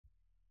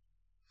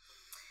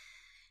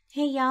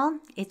Hey y'all,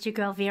 it's your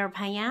girl Vera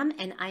Payam,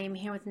 and I am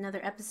here with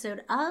another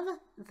episode of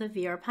The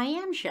Vera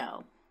Payam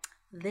Show.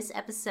 This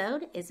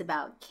episode is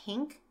about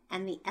kink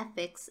and the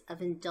ethics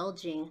of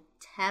indulging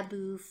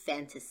taboo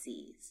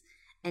fantasies.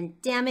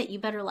 And damn it, you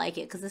better like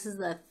it, because this is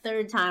the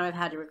third time I've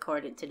had to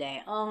record it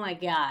today. Oh my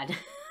god.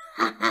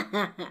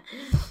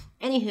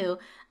 Anywho,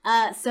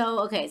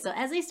 so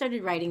as I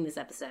started writing this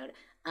episode,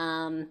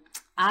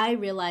 I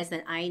realized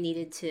that I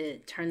needed to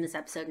turn this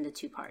episode into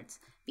two parts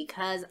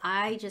because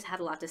I just had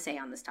a lot to say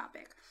on this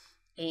topic,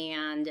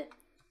 and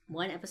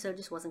one episode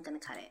just wasn't going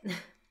to cut it.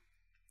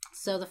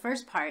 So the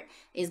first part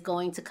is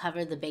going to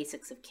cover the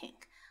basics of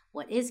kink.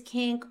 What is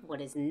kink? What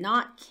is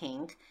not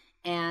kink?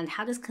 And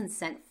how does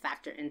consent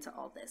factor into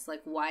all this?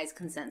 Like, why is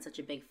consent such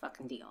a big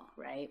fucking deal,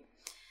 right?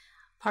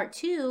 Part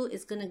two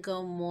is going to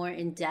go more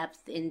in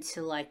depth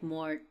into like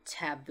more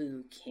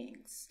taboo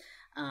kinks,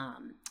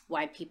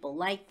 why people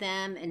like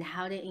them, and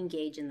how to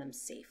engage in them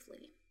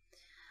safely.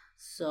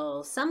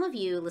 So some of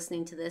you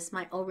listening to this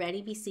might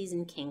already be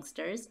seasoned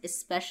kinksters,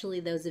 especially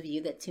those of you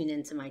that tune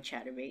into my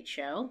Chatterbait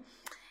show.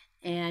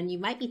 And you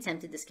might be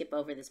tempted to skip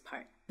over this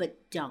part,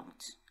 but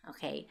don't,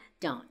 okay?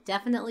 Don't.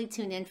 Definitely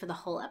tune in for the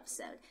whole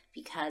episode,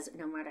 because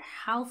no matter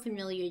how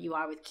familiar you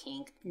are with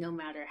kink, no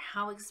matter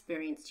how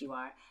experienced you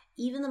are,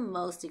 even the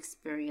most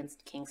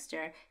experienced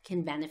kinkster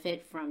can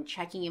benefit from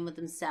checking in with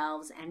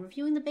themselves and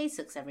reviewing the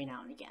basics every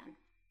now and again.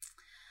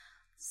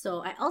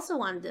 So I also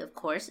wanted to, of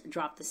course,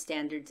 drop the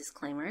standard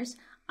disclaimers.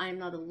 I'm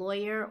not a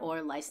lawyer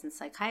or licensed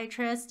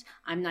psychiatrist.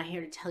 I'm not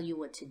here to tell you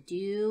what to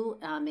do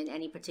in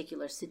any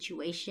particular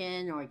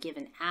situation or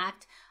given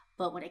act.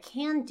 But what I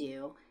can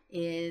do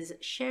is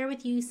share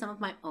with you some of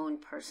my own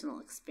personal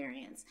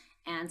experience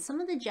and some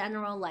of the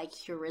general like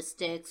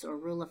heuristics or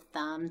rule of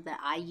thumb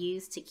that I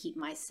use to keep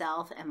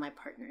myself and my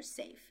partners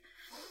safe.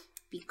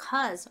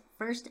 Because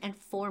first and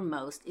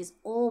foremost is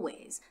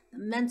always the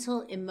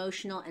mental,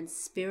 emotional, and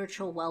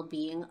spiritual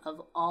well-being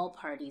of all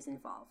parties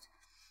involved.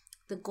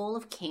 The goal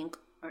of kink,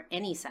 or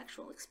any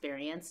sexual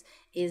experience,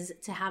 is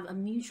to have a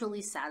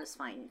mutually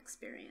satisfying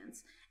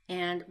experience.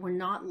 And we're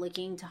not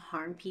looking to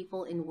harm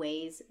people in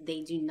ways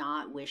they do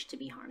not wish to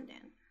be harmed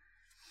in.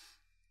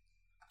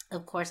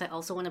 Of course, I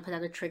also want to put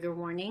out a trigger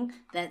warning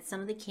that some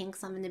of the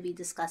kinks I'm going to be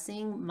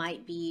discussing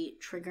might be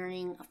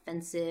triggering,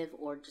 offensive,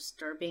 or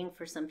disturbing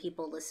for some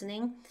people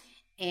listening.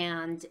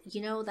 And,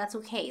 that's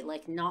okay.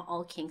 Like, not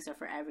all kinks are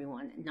for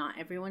everyone. Not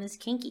everyone is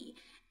kinky,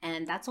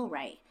 and that's all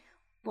right.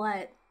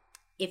 But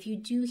if you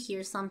do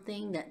hear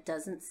something that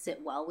doesn't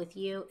sit well with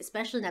you,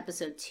 especially in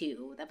episode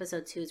 2,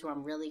 episode 2 is where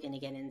I'm really going to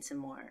get into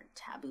more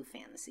taboo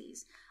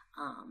fantasies.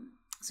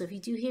 So if you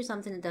do hear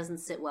something that doesn't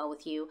sit well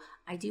with you,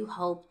 I do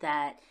hope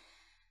that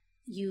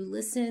you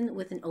listen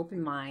with an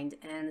open mind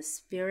and a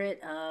spirit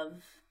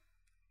of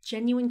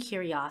genuine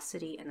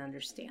curiosity and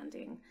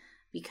understanding,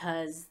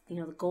 because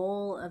the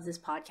goal of this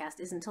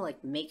podcast isn't to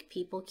like make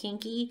people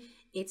kinky.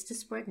 It's to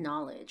spread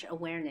knowledge,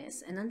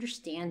 awareness, and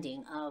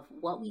understanding of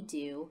what we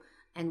do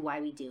and why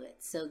we do it,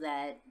 so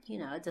that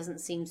it doesn't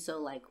seem so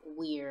like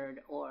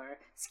weird or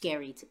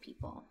scary to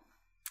people.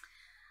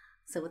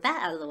 So with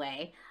that out of the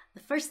way,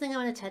 the first thing I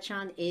want to touch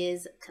on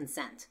is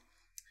consent,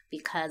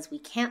 because we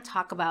can't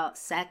talk about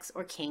sex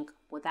or kink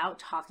without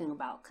talking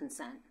about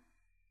consent.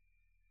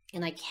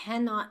 And I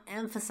cannot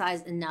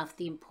emphasize enough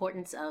the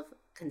importance of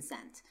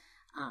consent.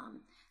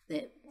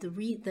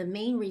 The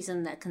main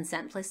reason that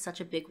consent plays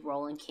such a big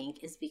role in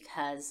kink is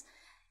because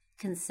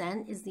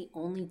consent is the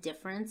only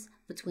difference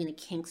between a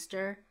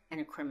kinkster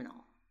and a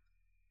criminal.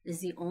 It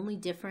is the only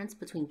difference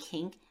between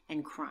kink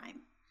and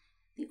crime.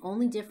 The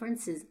only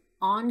difference is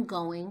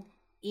ongoing,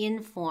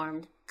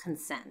 informed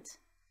consent.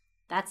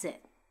 That's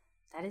it.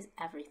 That is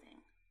everything.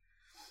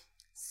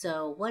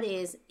 So what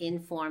is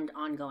informed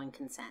ongoing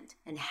consent,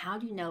 and how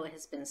do you know it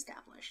has been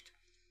established?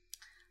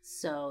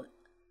 So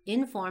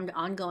informed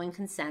ongoing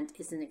consent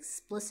is an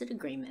explicit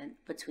agreement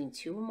between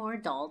two or more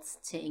adults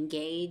to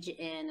engage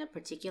in a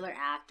particular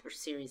act or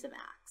series of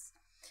acts.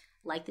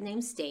 Like the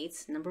name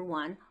states, number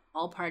one,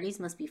 all parties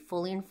must be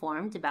fully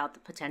informed about the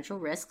potential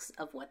risks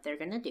of what they're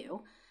going to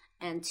do.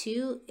 And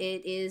two,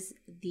 it is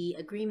the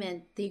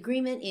agreement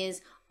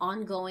is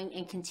ongoing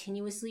and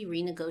continuously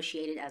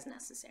renegotiated as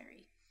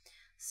necessary.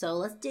 So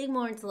let's dig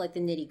more into like the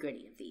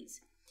nitty-gritty of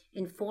these.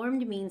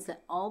 Informed means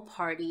that all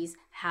parties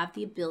have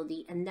the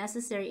ability and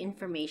necessary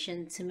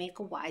information to make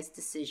a wise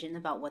decision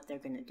about what they're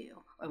going to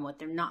do or what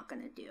they're not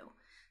going to do.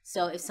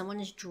 So if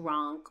someone is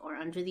drunk or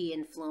under the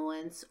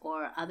influence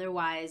or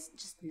otherwise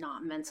just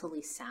not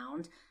mentally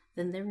sound,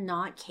 then they're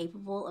not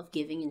capable of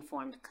giving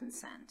informed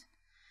consent.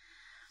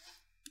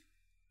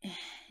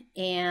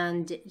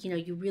 And,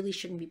 you really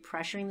shouldn't be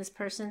pressuring this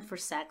person for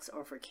sex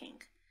or for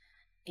kink.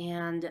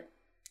 And,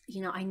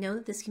 I know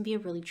that this can be a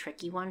really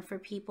tricky one for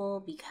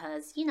people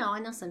because, I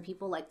know some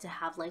people like to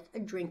have like a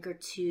drink or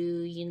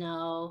two,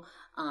 to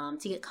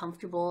get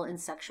comfortable in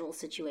sexual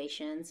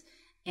situations.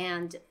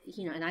 And,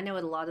 and I know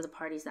at a lot of the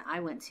parties that I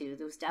went to,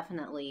 there was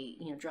definitely,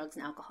 drugs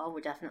and alcohol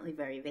were definitely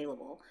very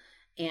available.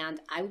 And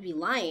I would be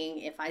lying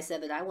if I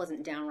said that I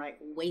wasn't downright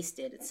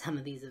wasted at some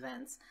of these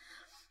events.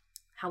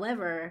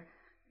 However,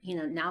 you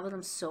know, now that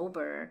I'm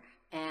sober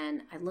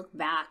and I look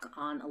back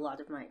on a lot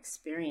of my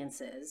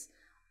experiences,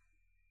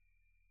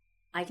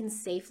 I can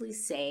safely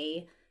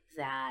say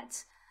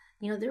that,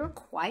 you know, there were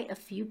quite a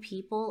few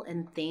people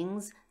and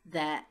things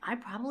that I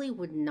probably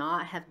would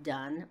not have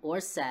done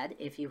or said,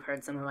 if you've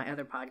heard some of my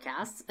other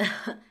podcasts,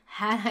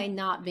 had I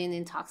not been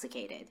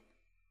intoxicated.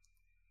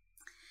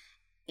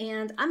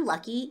 And I'm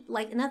lucky,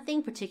 like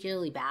nothing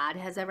particularly bad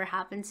has ever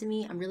happened to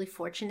me. I'm really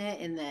fortunate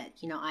in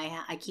that, you know,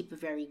 I keep a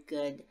very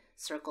good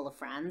circle of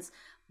friends.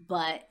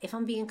 But if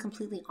I'm being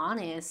completely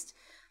honest,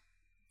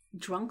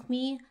 drunk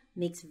me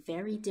makes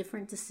very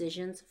different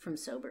decisions from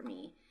sober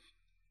me.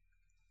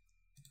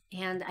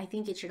 And I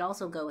think it should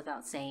also go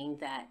without saying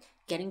that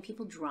getting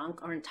people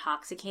drunk or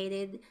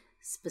intoxicated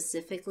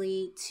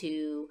specifically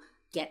to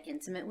get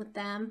intimate with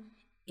them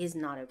is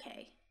not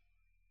okay.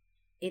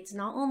 It's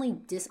not only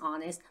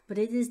dishonest, but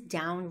it is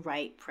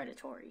downright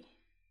predatory.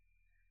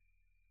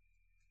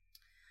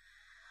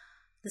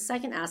 The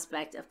second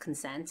aspect of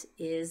consent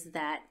is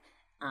that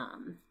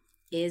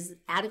is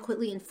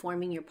adequately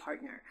informing your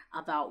partner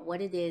about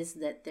what it is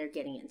that they're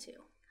getting into.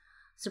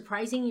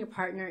 Surprising your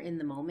partner in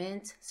the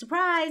moment,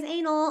 surprise,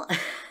 anal,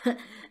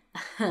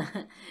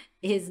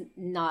 is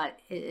not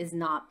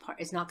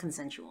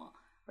consensual,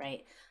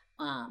 right?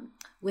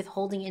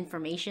 Withholding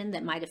information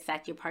that might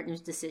affect your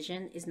partner's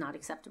decision is not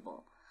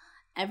acceptable.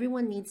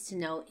 Everyone needs to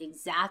know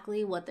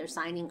exactly what they're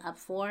signing up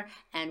for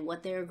and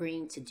what they're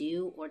agreeing to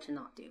do or to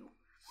not do.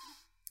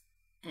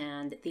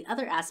 And the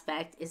other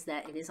aspect is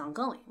that it is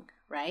ongoing,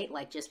 right?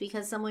 Like just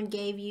because someone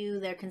gave you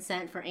their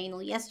consent for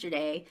anal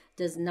yesterday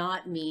does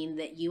not mean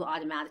that you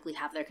automatically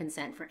have their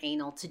consent for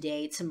anal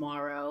today,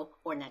 tomorrow,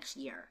 or next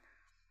year.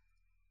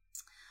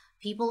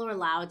 People are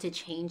allowed to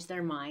change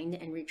their mind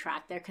and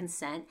retract their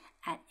consent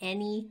at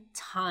any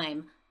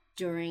time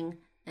during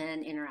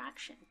an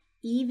interaction,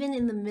 even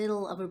in the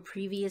middle of a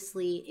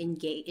previously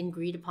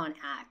agreed upon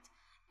act.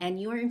 And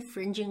you are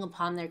infringing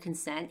upon their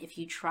consent if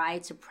you try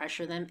to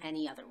pressure them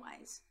any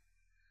otherwise.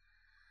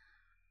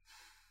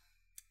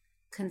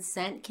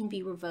 Consent can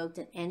be revoked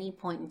at any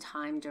point in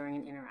time during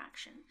an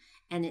interaction,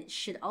 and it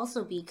should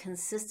also be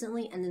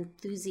consistently and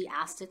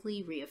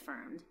enthusiastically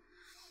reaffirmed.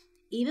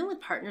 Even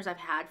with partners I've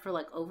had for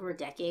like over a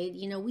decade,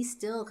 you know, we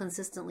still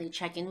consistently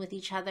check in with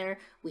each other.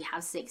 We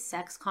have safe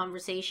sex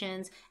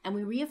conversations, and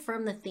we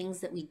reaffirm the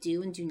things that we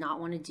do and do not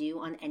want to do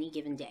on any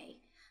given day.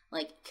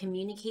 Like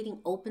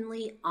communicating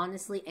openly,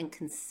 honestly, and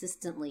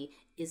consistently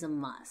is a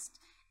must.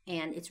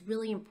 And it's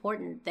really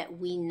important that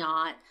we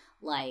not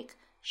like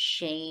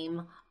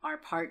shame our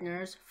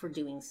partners for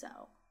doing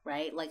so,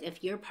 right? Like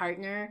if your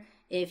partner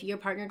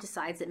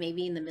decides that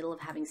maybe in the middle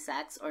of having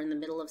sex or in the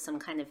middle of some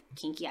kind of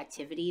kinky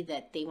activity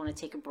that they want to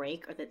take a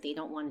break or that they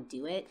don't want to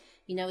do it,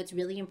 you know, it's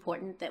really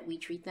important that we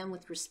treat them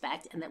with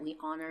respect and that we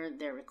honor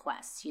their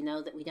requests, you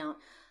know, that we don't,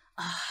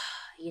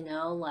 you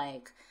know,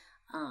 like,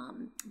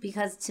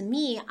 because to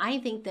me, I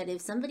think that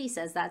if somebody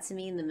says that to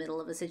me in the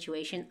middle of a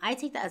situation, I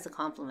take that as a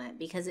compliment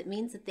because it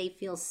means that they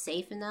feel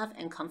safe enough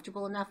and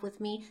comfortable enough with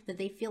me that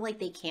they feel like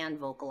they can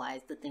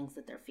vocalize the things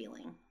that they're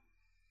feeling.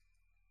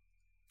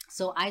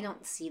 So I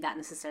don't see that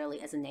necessarily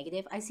as a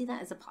negative. I see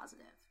that as a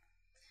positive.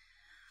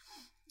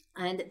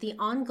 And the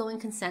ongoing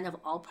consent of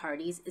all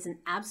parties is an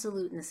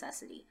absolute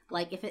necessity.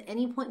 Like if at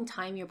any point in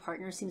time your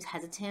partner seems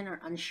hesitant or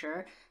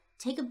unsure,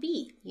 take a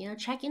beat, you know,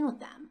 check in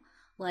with them.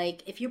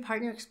 Like if your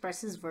partner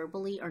expresses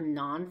verbally or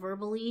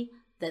non-verbally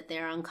that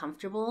they're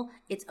uncomfortable,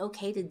 it's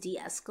okay to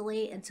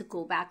de-escalate and to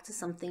go back to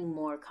something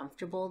more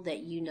comfortable that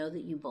you know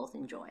that you both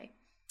enjoy.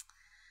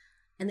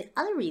 And the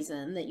other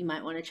reason that you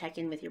might want to check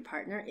in with your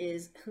partner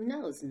is, who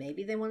knows,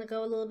 maybe they want to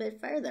go a little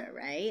bit further,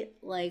 right?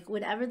 Like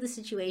whatever the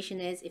situation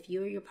is, if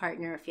you or your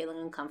partner are feeling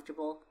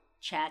uncomfortable,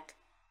 check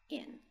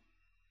in.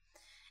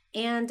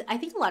 And I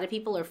think a lot of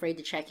people are afraid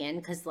to check in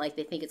because like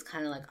they think it's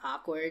kind of like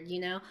awkward, you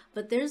know,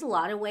 but there's a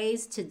lot of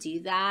ways to do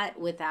that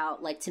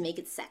without like to make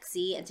it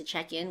sexy and to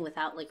check in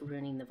without like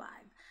ruining the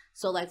vibe.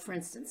 So like, for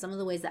instance, some of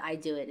the ways that I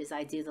do it is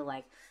I do the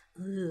like,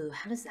 ooh,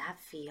 how does that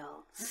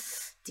feel?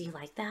 Do you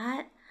like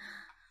that?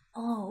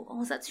 Oh,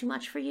 is that too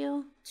much for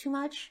you? Too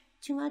much?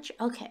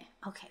 Okay,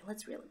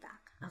 let's reel it back.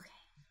 Okay,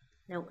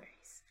 no worries.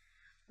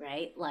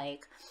 Right?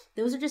 Like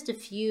those are just a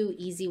few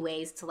easy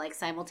ways to like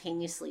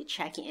simultaneously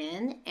check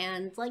in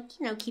and like,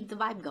 you know, keep the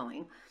vibe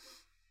going.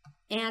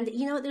 And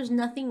you know, there's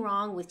nothing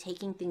wrong with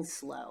taking things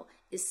slow,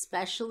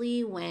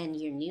 especially when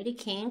you're new to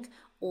kink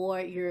or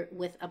you're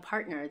with a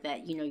partner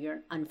that, you know,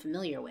 you're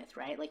unfamiliar with,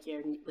 right? Like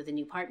you're with a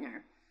new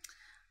partner.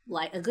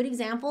 Like a good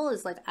example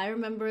is like, I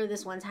remember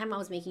this one time I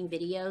was making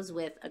videos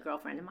with a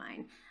girlfriend of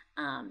mine.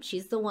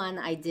 She's the one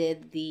I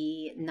did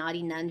the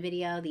Naughty Nun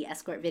video, the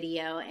escort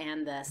video,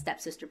 and the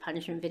stepsister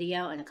punishment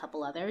video, and a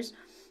couple others.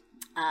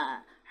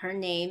 Her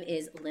name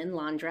is Lynn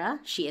Landra.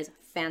 She is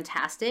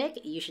fantastic.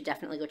 You should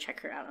definitely go check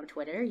her out on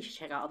Twitter. You should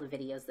check out all the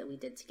videos that we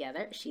did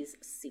together. She's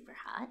super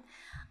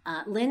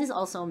hot. Lynn is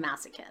also a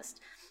masochist.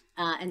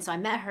 And so I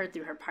met her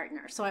through her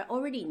partner. So I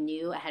already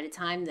knew ahead of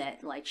time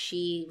that like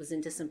she was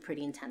into some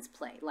pretty intense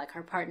play. Like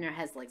her partner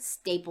has like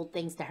stapled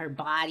things to her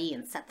body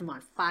and set them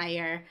on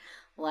fire.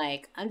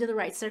 Like under the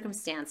right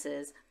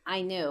circumstances,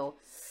 I knew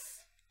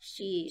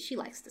she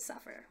likes to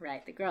suffer,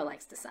 right? The girl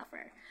likes to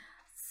suffer.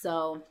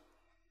 So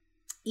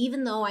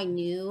even though I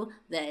knew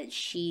that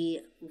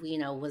she,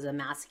 was a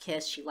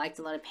masochist, she liked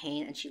a lot of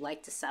pain and she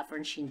liked to suffer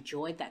and she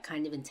enjoyed that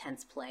kind of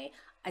intense play,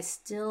 I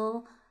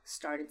still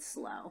started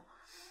slow.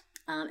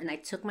 And I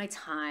took my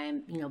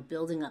time,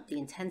 building up the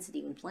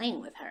intensity when playing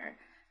with her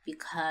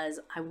because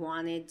I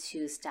wanted to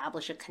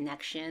establish a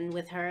connection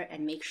with her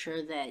and make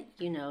sure that,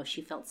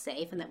 she felt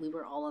safe and that we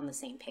were all on the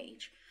same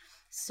page.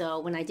 So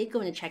when I did go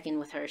in to check in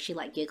with her, she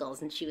like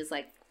giggles and she was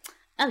like,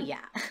 "Oh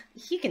yeah,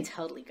 you can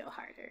totally go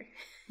harder."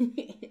 I was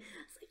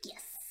like,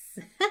 yes.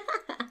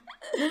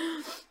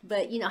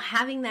 But,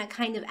 having that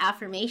kind of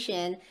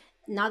affirmation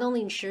not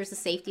only ensures the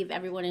safety of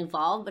everyone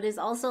involved, but is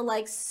also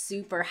like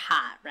super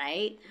hot,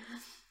 right?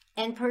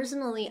 And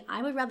personally,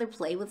 I would rather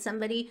play with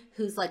somebody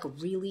who's like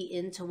really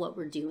into what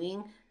we're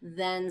doing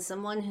than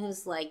someone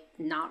who's like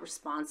not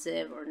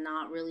responsive or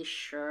not really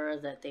sure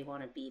that they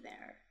want to be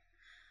there.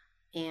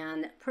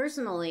 And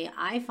personally,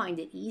 I find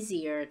it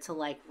easier to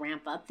like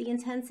ramp up the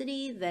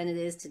intensity than it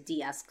is to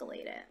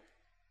de-escalate it.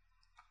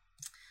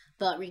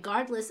 But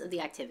regardless of the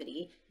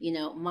activity,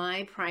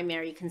 my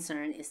primary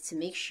concern is to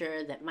make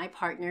sure that my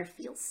partner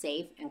feels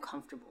safe and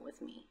comfortable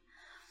with me.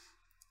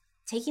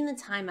 Taking the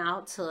time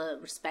out to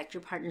respect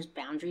your partner's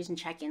boundaries and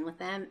check in with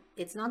them,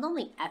 it's not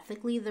only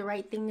ethically the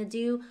right thing to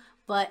do,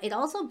 but it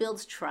also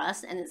builds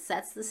trust and it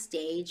sets the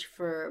stage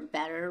for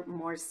better,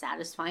 more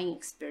satisfying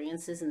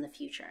experiences in the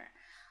future.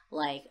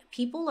 Like,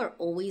 people are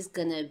always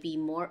gonna be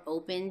more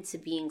open to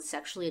being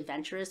sexually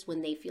adventurous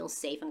when they feel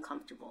safe and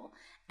comfortable.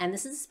 And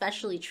this is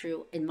especially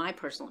true, in my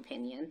personal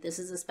opinion, this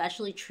is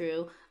especially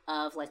true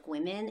of like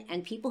women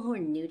and people who are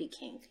new to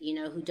kink,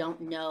 who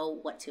don't know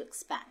what to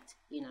expect,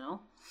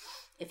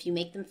 If you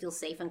make them feel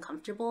safe and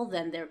comfortable,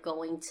 then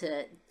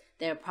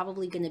they're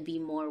probably going to be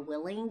more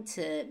willing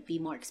to be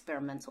more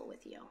experimental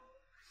with you.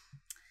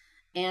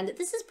 And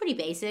this is pretty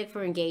basic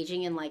for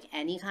engaging in like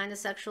any kind of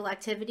sexual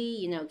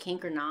activity,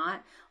 kink or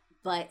not.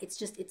 But it's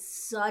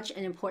such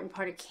an important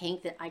part of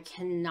kink that I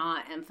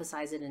cannot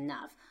emphasize it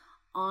enough.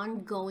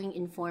 Ongoing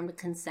informed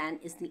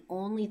consent is the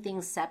only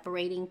thing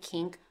separating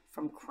kink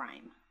from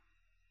crime.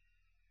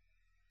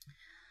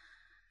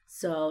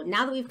 So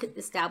now that we've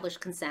established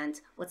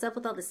consent, what's up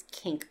with all this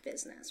kink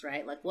business,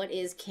 right? Like, what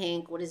is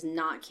kink? What is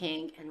not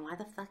kink? And why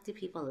the fuck do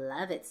people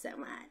love it so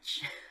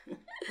much?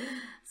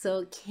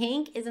 So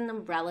kink is an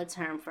umbrella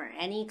term for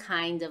any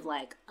kind of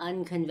like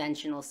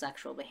unconventional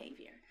sexual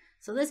behavior.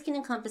 So this can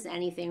encompass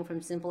anything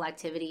from simple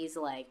activities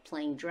like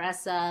playing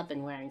dress up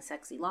and wearing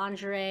sexy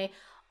lingerie,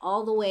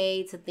 all the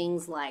way to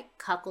things like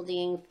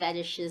cuckolding,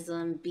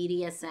 fetishism,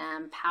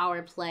 BDSM,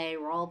 power play,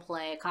 role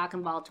play, cock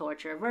and ball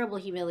torture, verbal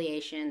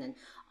humiliation, and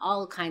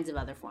all kinds of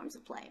other forms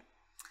of play.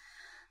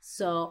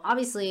 So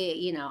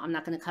obviously, I'm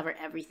not going to cover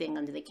everything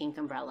under the kink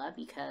umbrella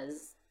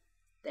because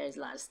there's a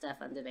lot of stuff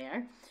under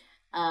there.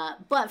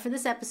 But for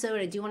this episode,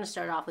 I do want to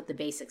start off with the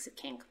basics of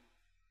kink.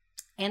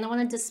 And I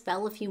want to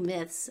dispel a few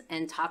myths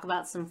and talk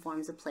about some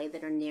forms of play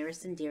that are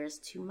nearest and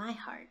dearest to my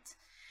heart.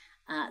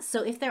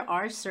 So if there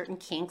are certain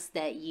kinks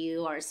that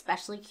you are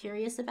especially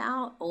curious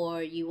about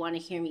or you want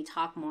to hear me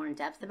talk more in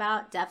depth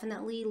about,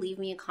 definitely leave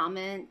me a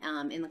comment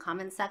in the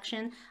comment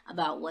section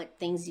about what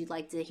things you'd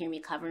like to hear me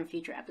cover in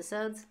future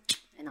episodes,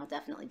 and I'll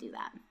definitely do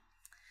that.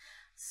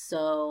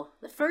 So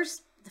the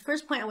first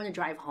point I want to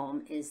drive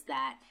home is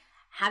that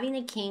having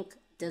a kink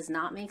does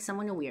not make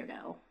someone a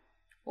weirdo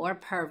or a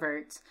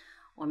pervert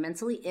or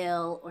mentally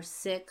ill or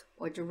sick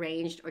or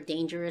deranged or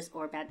dangerous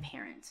or a bad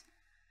parent.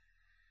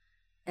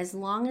 As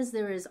long as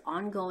there is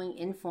ongoing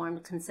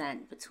informed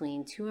consent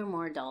between two or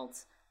more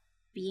adults,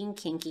 being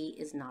kinky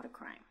is not a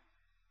crime.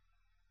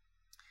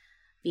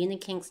 Being a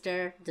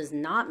kinkster does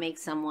not make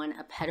someone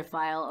a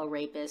pedophile, a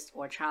rapist,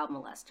 or child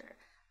molester.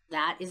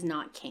 That is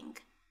not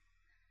kink.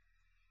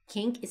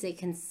 Kink is a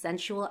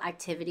consensual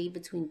activity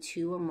between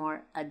two or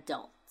more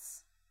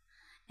adults.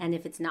 And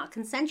if it's not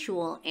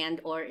consensual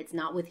and or it's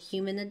not with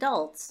human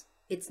adults,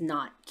 it's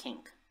not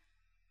kink.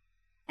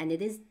 And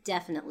it is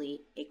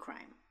definitely a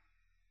crime.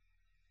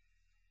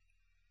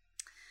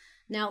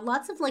 Now,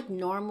 lots of like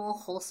normal,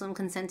 wholesome,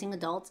 consenting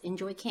adults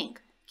enjoy kink.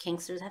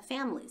 Kinksters have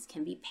families,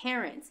 can be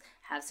parents,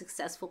 have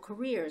successful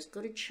careers, go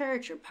to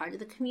church, are part of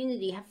the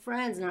community, have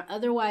friends, and are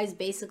otherwise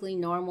basically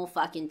normal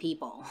fucking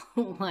people.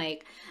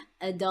 Like,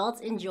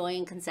 adults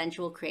enjoying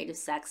consensual creative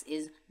sex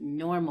is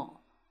normal.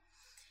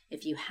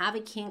 If you have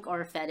a kink or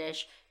a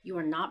fetish, you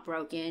are not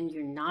broken,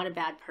 you're not a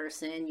bad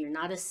person, you're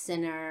not a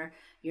sinner,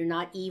 you're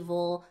not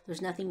evil,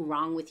 there's nothing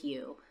wrong with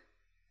you.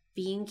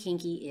 Being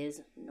kinky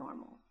is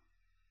normal.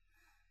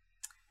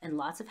 And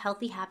lots of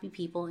healthy, happy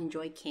people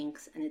enjoy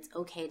kinks, and it's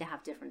okay to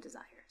have different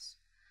desires.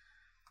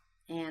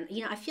 And,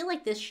 I feel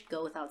like this should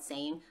go without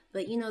saying,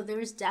 but,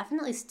 there's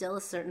definitely still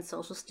a certain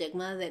social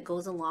stigma that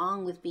goes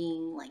along with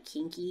being, like,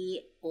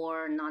 kinky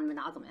or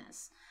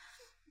non-monogamous.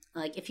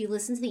 Like, if you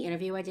listen to the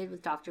interview I did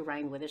with Dr.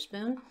 Ryan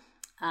Witherspoon,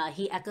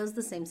 he echoes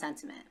the same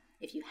sentiment.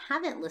 If you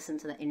haven't listened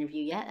to the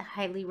interview yet, I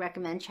highly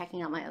recommend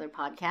checking out my other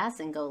podcasts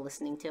and go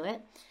listening to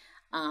it.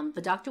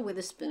 But Dr.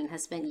 Witherspoon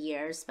has spent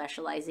years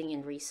specializing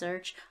in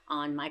research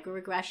on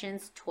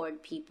microaggressions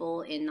toward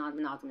people in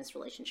non-monogamous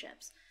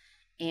relationships.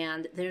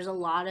 And there's a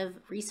lot of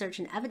research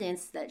and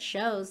evidence that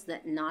shows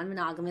that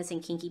non-monogamous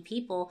and kinky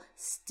people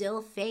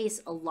still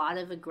face a lot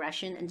of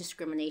aggression and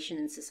discrimination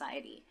in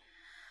society.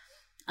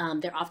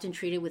 They're often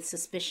treated with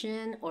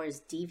suspicion or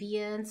as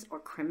deviants or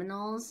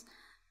criminals.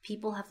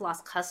 People have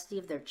lost custody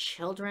of their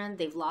children.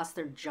 They've lost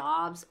their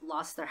jobs,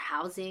 lost their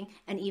housing,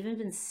 and even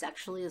been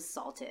sexually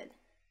assaulted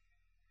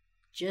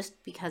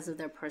just because of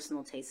their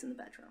personal taste in the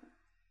bedroom.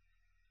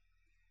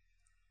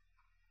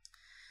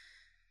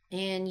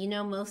 And, you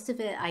know, most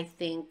of it, I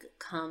think,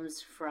 comes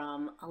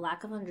from a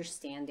lack of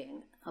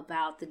understanding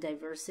about the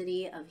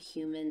diversity of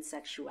human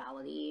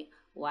sexuality,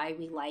 why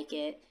we like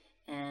it,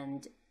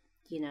 and,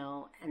 you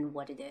know, and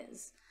what it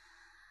is.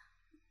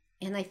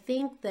 And I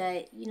think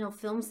that, you know,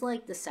 films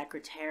like The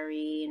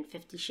Secretary and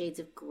 50 Shades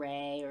of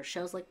Grey or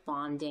shows like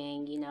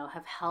Bonding, you know,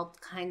 have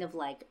helped kind of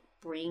like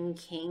bring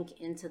kink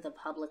into the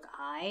public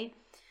eye.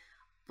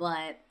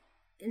 But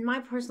in my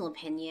personal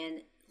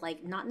opinion,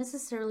 like, not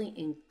necessarily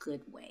in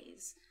good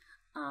ways.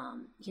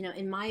 You know,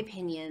 in my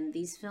opinion,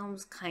 these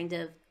films kind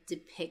of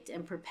depict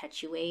and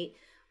perpetuate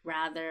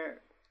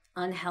rather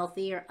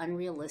unhealthy or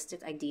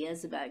unrealistic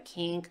ideas about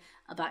kink,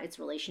 about its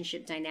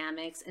relationship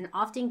dynamics, and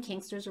often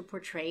kinksters are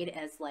portrayed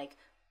as like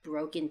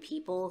broken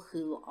people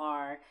who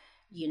are,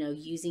 you know,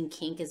 using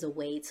kink as a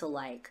way to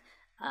like,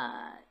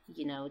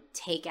 you know,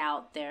 take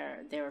out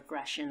their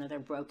aggression or their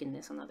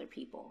brokenness on other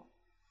people.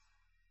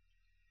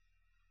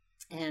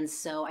 And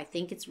so I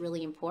think it's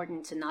really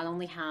important to not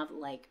only have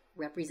like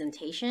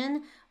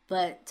representation,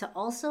 but to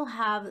also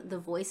have the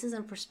voices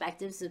and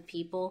perspectives of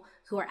people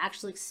who are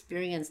actually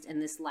experienced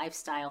in this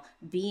lifestyle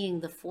being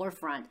the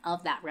forefront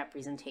of that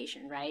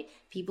representation, right?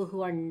 People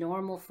who are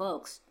normal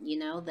folks, you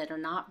know, that are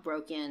not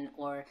broken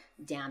or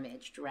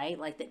damaged, right?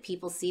 Like that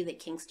people see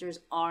that kinksters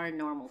are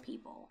normal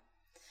people.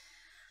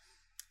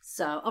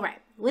 So, all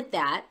right, with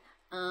that,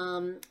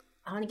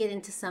 I want to get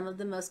into some of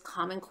the most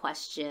common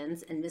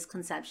questions and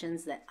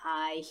misconceptions that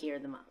I hear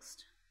the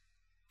most.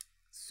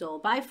 So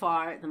by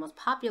far, the most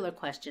popular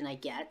question I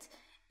get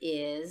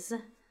is,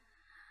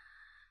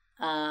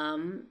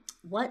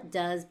 what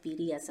does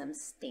BDSM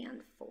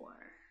stand for?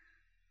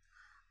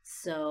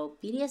 So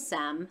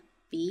BDSM,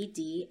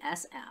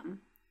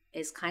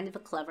 is kind of a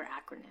clever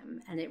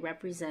acronym, and it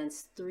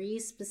represents 3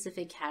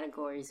 specific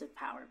categories of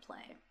power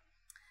play.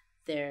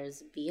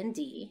 There's B and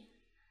D,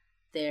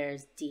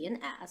 there's D and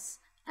S,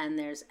 and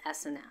there's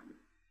S&M.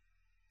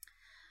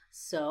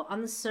 So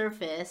on the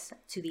surface,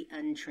 to the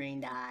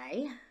untrained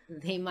eye,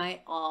 they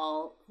might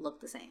all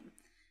look the same.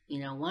 You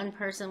know, one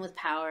person with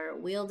power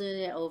wielded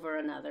it over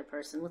another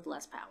person with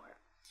less power.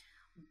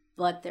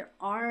 But there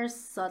are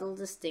subtle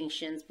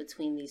distinctions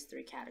between these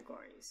 3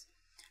 categories.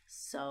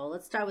 So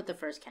let's start with the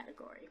first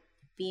category,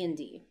 B and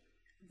D.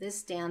 This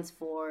stands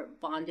for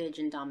bondage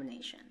and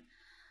domination.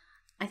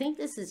 I think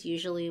this is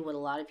usually what a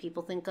lot of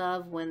people think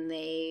of when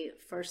they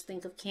first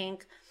think of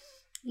kink.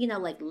 You know,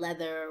 like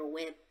leather,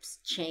 whips,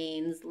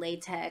 chains,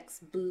 latex,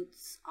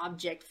 boots,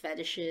 object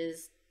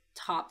fetishes,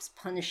 tops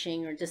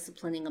punishing or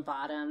disciplining a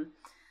bottom.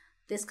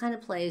 This kind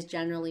of play is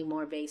generally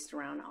more based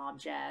around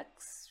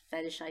objects,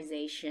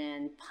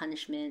 fetishization,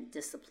 punishment,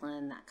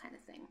 discipline, that kind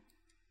of thing.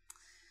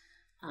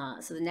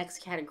 So the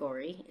next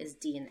category is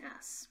D and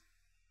S.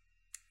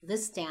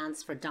 This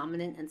stands for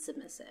dominant and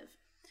submissive.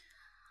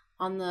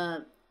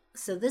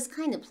 So this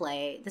kind of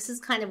play, this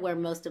is kind of where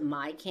most of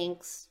my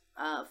kinks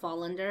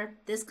fall under.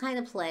 This kind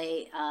of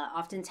play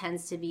often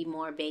tends to be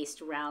more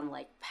based around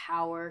like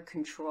power,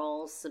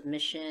 control,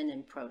 submission,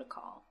 and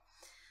protocol.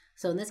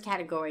 So in this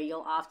category,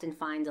 you'll often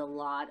find a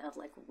lot of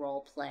like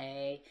role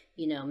play,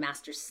 you know,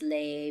 master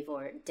slave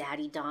or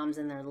daddy doms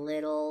and their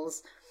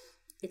littles.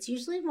 It's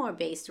usually more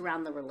based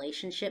around the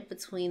relationship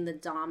between the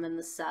dom and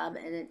the sub,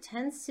 and it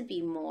tends to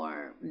be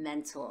more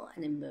mental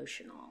and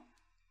emotional.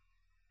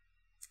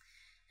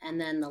 And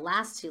then the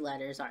last 2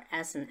 letters are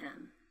S and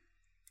M.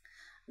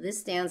 This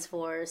stands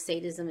for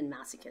sadism and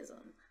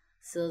masochism.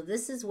 So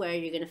this is where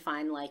you're going to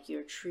find like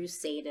your true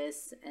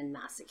sadists and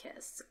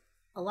masochists.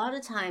 A lot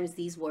of times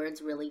these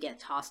words really get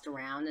tossed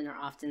around and are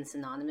often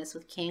synonymous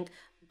with kink,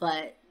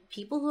 but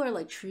people who are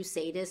like true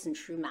sadists and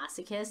true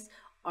masochists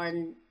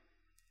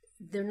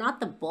they're not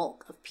the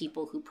bulk of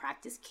people who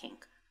practice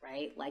kink,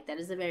 right? Like that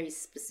is a very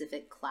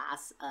specific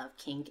class of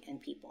kink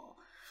and people.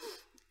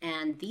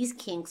 And these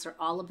kinks are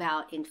all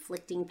about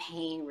inflicting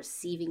pain,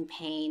 receiving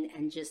pain,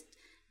 and just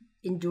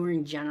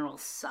enduring general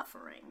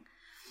suffering.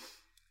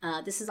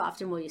 This is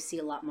often where you see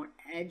a lot more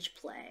edge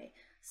play.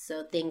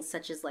 So things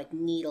such as like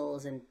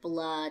needles and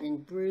blood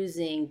and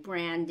bruising,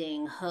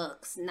 branding,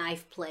 hooks,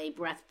 knife play,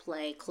 breath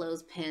play,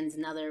 clothespins,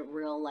 and other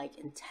real like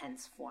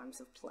intense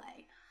forms of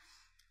play.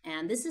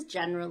 And this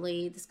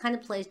kind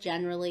of play is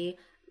generally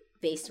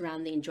based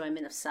around the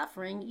enjoyment of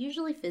suffering,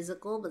 usually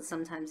physical, but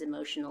sometimes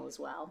emotional as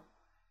well.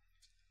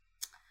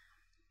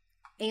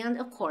 And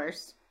of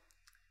course,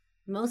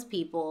 most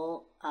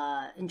people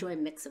enjoy a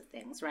mix of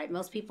things, right?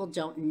 Most people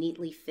don't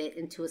neatly fit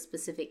into a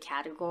specific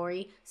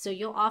category. So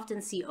you'll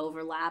often see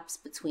overlaps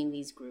between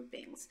these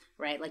groupings,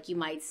 right? Like you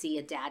might see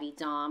a daddy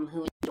dom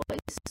who enjoys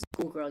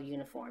schoolgirl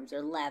uniforms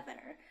or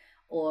leather,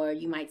 or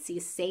you might see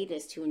a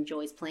sadist who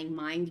enjoys playing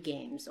mind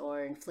games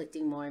or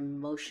inflicting more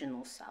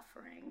emotional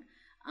suffering.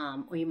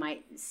 Or you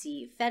might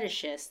see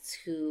fetishists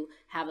who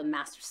have a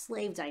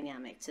master-slave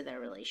dynamic to their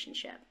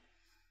relationship.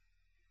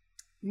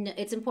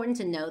 It's important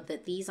to note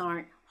that these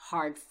aren't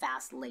hard,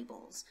 fast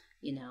labels,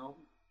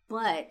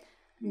 but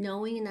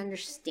knowing and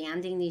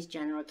understanding these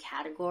general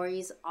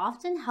categories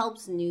often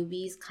helps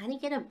newbies kind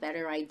of get a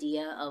better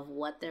idea of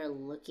what they're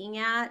looking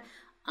at,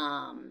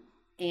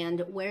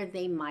 and where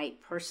they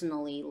might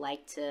personally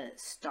like to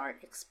start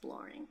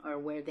exploring, or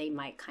where they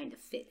might kind of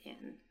fit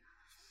in.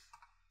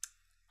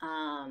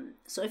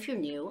 So if you're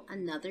new,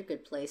 another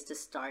good place to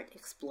start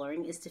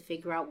exploring is to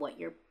figure out what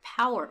your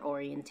power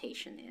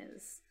orientation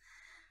is.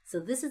 So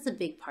this is a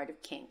big part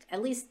of kink,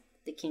 at least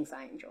the kinks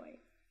I enjoy.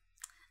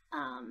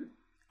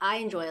 I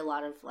enjoy a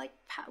lot of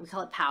we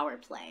call it power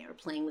play, or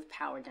playing with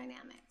power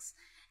dynamics.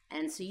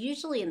 And so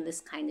usually in this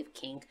kind of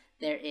kink,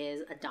 there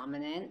is a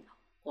dominant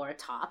or a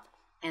top,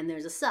 and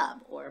there's a sub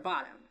or a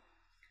bottom.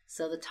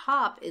 So the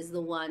top is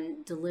the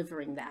one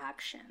delivering the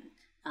action,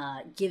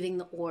 giving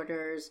the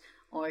orders,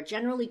 or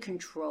generally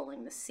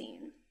controlling the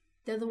scene.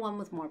 They're the one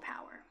with more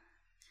power.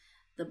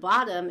 The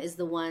bottom is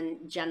the one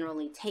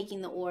generally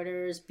taking the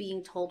orders,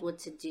 being told what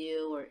to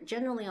do, or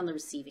generally on the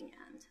receiving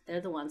end.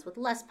 They're the ones with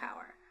less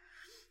power.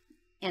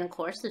 And of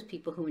course, there's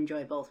people who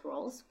enjoy both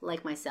roles,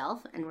 like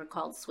myself, and we're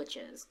called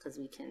switches because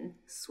we can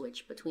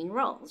switch between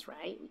roles,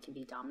 right? We can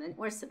be dominant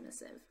or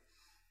submissive.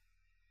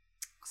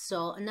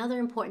 So another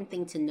important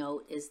thing to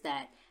note is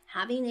that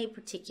having a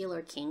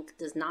particular kink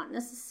does not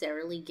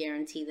necessarily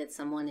guarantee that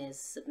someone is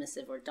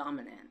submissive or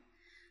dominant.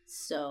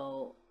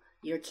 So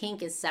your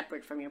kink is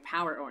separate from your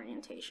power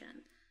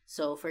orientation.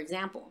 So for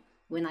example,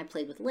 when I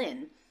played with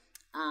Lynn,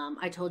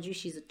 I told you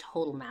she's a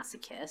total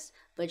masochist,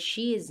 but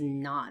she is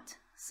not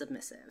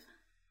submissive.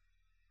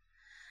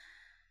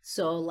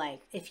 So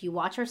if you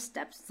watch our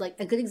steps,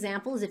 a good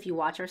example is if you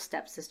watch our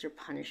stepsister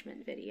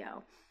punishment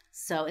video.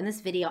 So in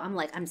this video,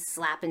 I'm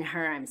slapping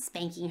her, I'm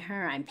spanking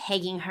her, I'm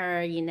pegging her,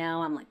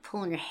 I'm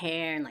pulling her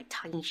hair and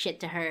talking shit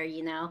to her,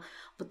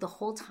 but the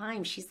whole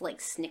time she's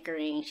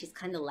snickering, she's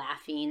kind of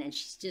laughing, and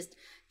she's just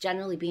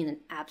generally being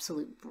an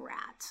absolute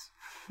brat.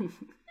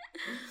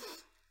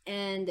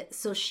 And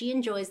so she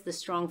enjoys the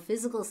strong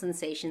physical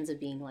sensations of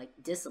being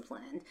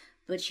disciplined,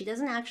 but she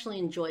doesn't actually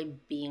enjoy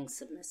being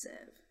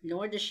submissive,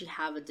 nor does she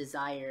have a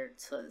desire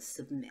to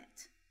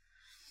submit.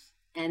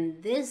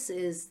 And this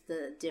is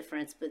the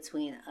difference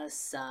between a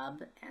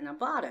sub and a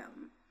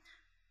bottom,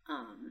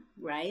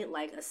 right?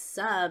 A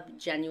sub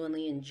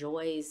genuinely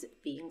enjoys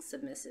being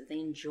submissive. They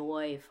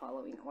enjoy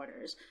following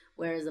orders,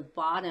 whereas a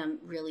bottom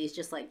really is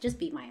just just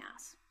beat my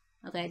ass,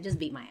 okay? Just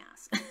beat my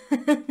ass.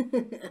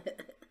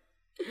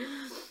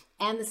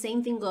 And the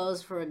same thing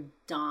goes for a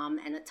dom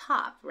and a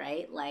top,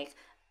 right?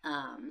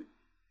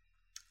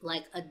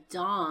 A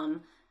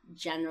dom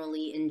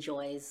generally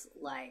enjoys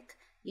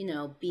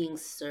being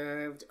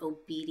served,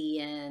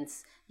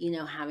 obedience,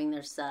 having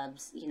their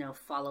subs,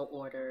 follow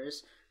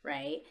orders,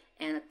 right?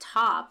 And a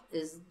top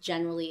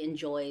generally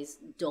enjoys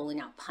doling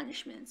out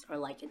punishments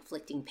or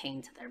inflicting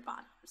pain to their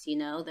bottoms, They're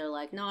no,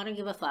 I don't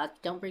give a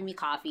fuck. Don't bring me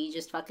coffee.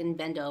 Just fucking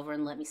bend over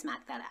and let me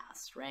smack that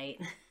ass, right?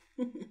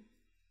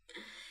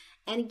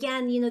 And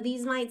again,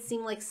 these might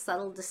seem like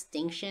subtle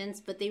distinctions,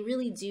 but they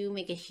really do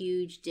make a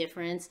huge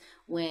difference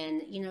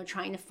when,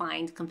 trying to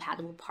find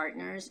compatible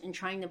partners and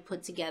trying to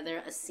put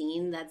together a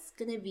scene that's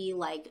going to be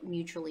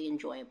mutually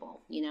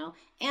enjoyable,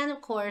 And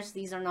of course,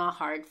 these are not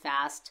hard,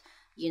 fast,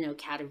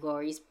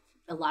 categories.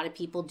 A lot of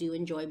people do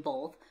enjoy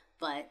both,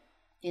 but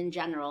in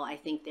general, I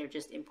think they're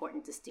just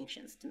important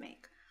distinctions to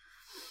make.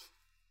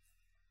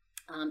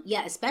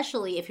 Yeah,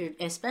 especially if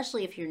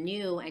you're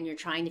new and you're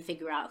trying to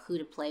figure out who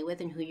to play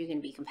with and who you're going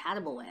to be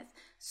compatible with.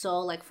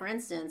 So for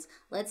instance,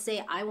 let's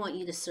say I want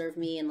you to serve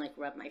me and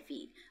rub my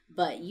feet,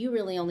 but you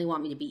really only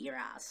want me to beat your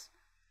ass.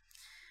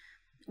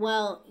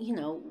 Well,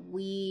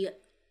 we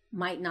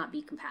might not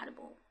be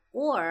compatible,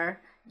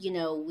 or,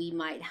 we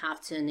might have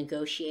to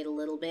negotiate a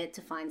little bit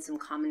to find some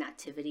common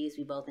activities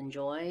we both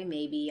enjoy.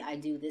 Maybe I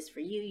do this for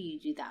you, you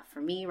do that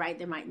for me, right?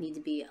 There might need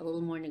to be a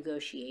little more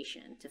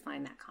negotiation to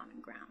find that common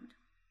ground.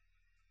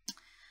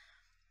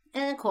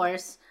 And of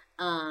course,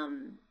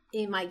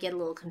 it might get a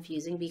little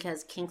confusing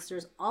because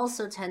kinksters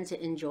also tend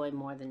to enjoy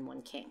more than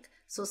one kink.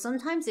 So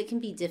sometimes it can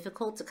be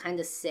difficult to kind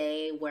of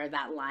say where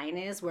that line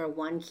is, where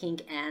one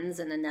kink ends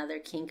and another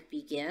kink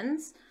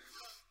begins.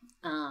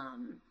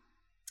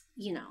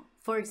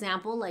 For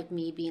example,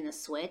 me being a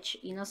switch,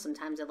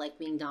 sometimes I like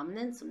being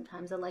dominant,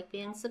 sometimes I like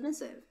being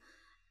submissive.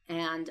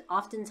 And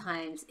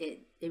oftentimes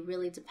it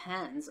really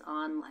depends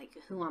on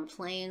who I'm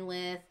playing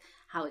with,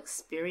 how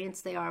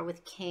experienced they are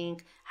with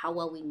kink, how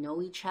well we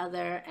know each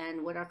other,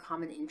 and what our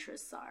common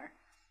interests are.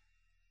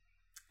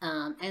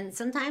 And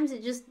sometimes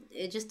it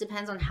just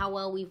depends on how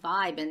well we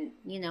vibe and,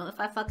 you know, if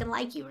I fucking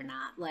like you or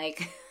not.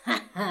 Like,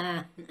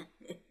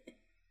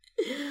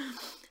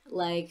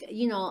 like,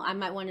 you know, I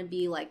might want to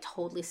be like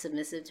totally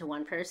submissive to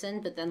one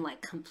person, but then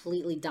like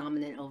completely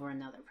dominant over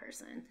another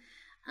person.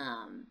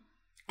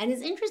 And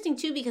it's interesting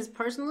too because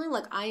personally,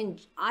 like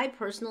I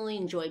personally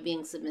enjoy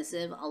being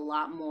submissive a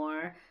lot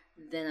more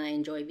than I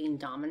enjoy being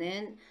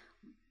dominant,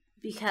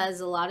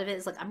 because a lot of it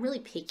is like I'm really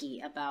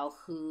picky about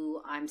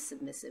who I'm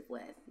submissive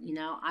with. You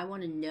know, I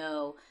want to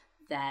know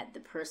that the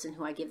person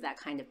who I give that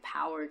kind of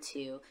power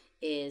to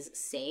is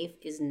safe,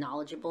 is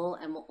knowledgeable,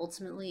 and will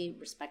ultimately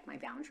respect my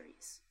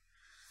boundaries.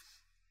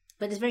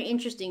 But it's very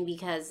interesting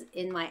because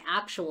in my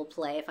actual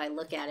play, if I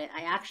look at it,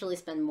 I actually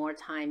spend more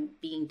time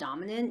being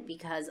dominant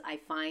because I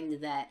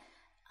find that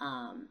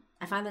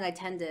I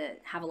tend to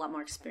have a lot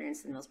more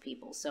experience than most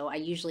people. So I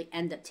usually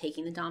end up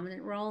taking the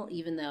dominant role,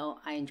 even though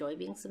I enjoy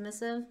being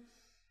submissive.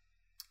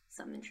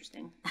 Something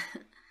interesting.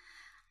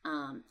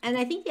 And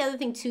I think the other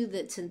thing too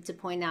that to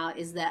point out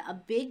is that a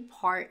big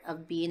part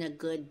of being a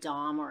good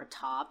dom or a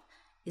top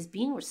is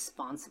being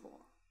responsible.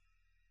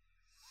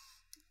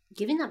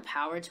 Giving that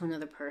power to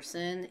another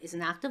person is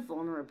an act of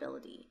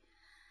vulnerability,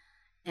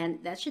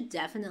 and that should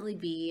definitely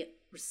be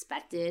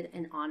respected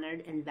and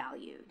honored and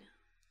valued.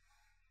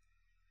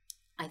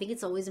 I think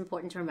it's always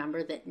important to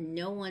remember that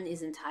no one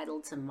is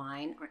entitled to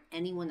mine or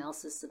anyone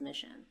else's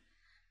submission.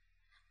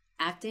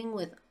 Acting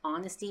with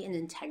honesty and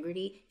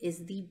integrity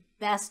is the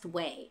best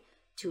way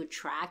to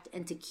attract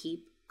and to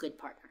keep good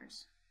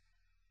partners.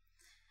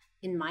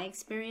 In my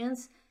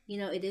experience, you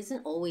know, it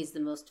isn't always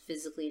the most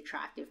physically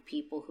attractive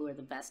people who are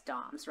the best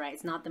doms, right?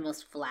 It's not the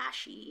most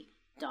flashy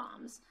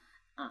doms.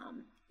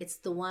 It's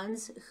the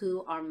ones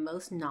who are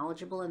most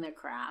knowledgeable in their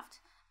craft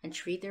and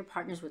treat their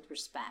partners with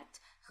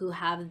respect, who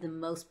have the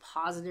most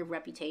positive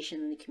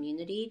reputation in the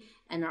community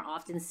and are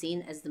often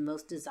seen as the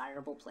most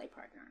desirable play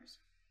partners.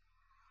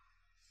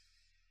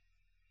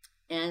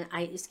 And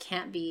it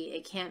can't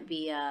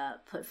be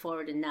put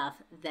forward enough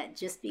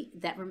that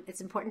it's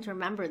important to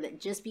remember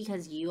that just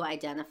because you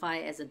identify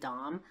as a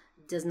dom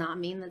does not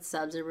mean that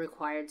subs are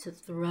required to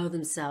throw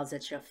themselves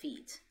at your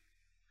feet.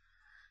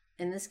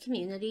 In this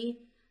community,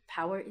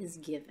 power is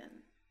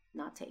given,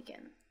 not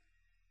taken.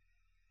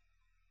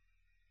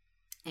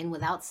 And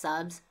without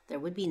subs, there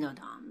would be no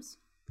doms.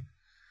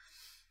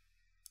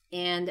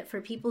 And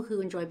for people who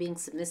enjoy being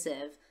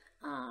submissive,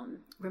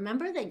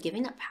 remember that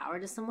giving up power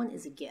to someone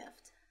is a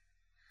gift.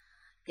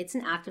 It's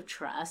an act of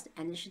trust,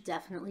 and it should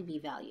definitely be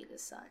valued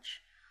as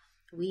such.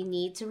 We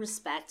need to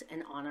respect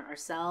and honor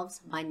ourselves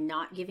by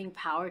not giving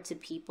power to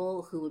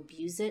people who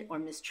abuse it or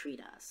mistreat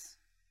us.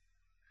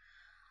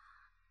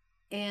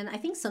 And I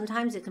think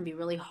sometimes it can be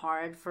really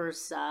hard for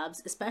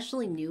subs,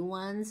 especially new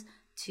ones,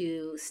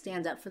 to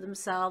stand up for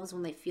themselves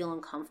when they feel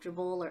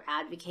uncomfortable or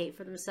advocate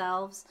for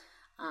themselves.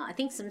 I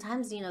think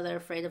sometimes, you know, they're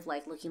afraid of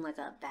like looking like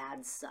a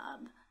bad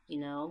sub, you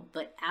know,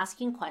 but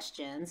asking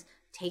questions,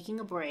 taking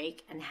a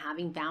break, and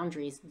having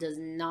boundaries does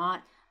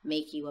not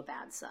make you a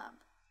bad sub.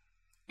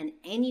 And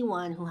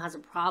anyone who has a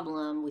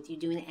problem with you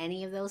doing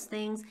any of those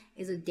things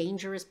is a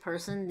dangerous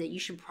person that you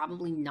should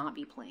probably not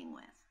be playing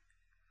with.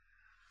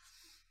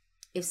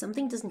 If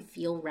something doesn't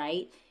feel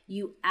right,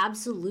 you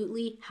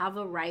absolutely have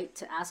a right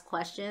to ask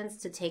questions,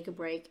 to take a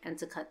break, and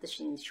to cut the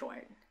scene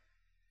short.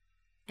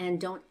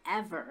 And don't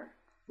ever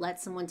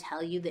let someone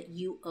tell you that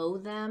you owe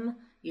them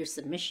your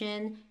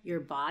submission, your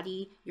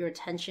body, your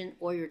attention,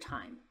 or your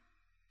time,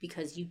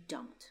 because you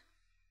don't.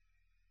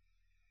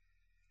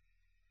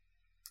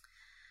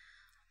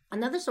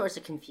 Another source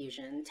of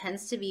confusion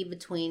tends to be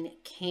between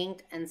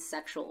kink and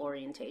sexual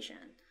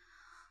orientation.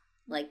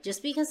 Like,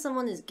 just because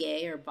someone is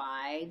gay or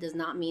bi does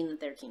not mean that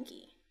they're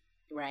kinky,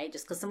 right?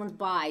 Just because someone's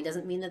bi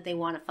doesn't mean that they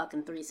want a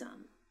fucking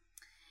threesome.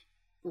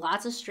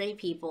 Lots of straight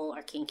people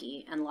are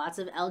kinky, and lots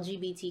of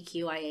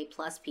LGBTQIA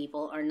plus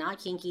people are not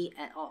kinky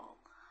at all.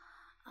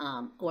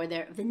 Or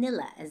they're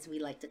vanilla, as we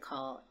like to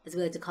call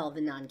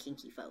the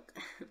non-kinky folk.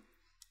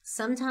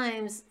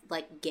 Sometimes,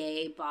 like,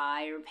 gay,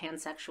 bi, or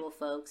pansexual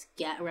folks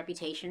get a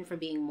reputation for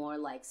being more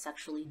like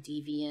sexually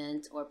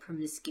deviant or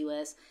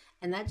promiscuous,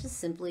 and that just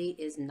simply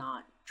is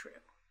not true.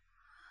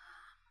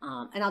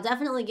 And I'll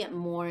definitely get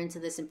more into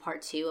this in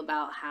part 2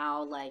 about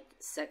how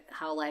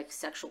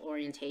sexual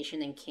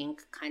orientation and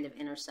kink kind of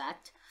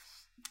intersect.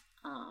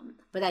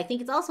 But I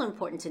think it's also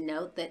important to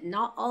note that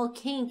not all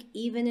kink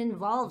even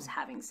involves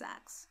having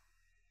sex.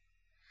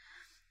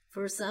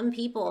 For some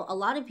people, a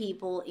lot of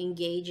people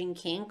engage in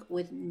kink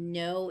with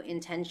no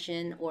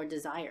intention or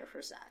desire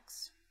for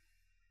sex.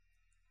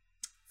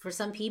 For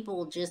some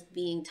people, just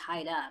being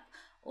tied up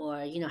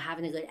or, you know,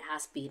 having a good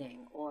ass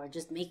beating or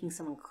just making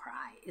someone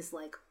cry is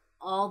like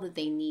all that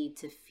they need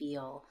to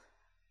feel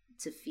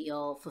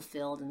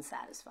fulfilled and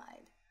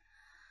satisfied.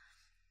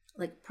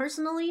 Like,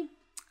 personally,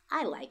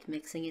 I like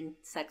mixing in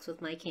sex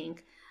with my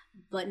kink,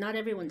 but not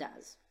everyone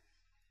does.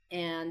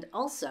 And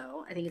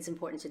also, I think it's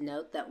important to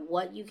note that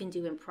what you can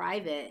do in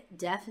private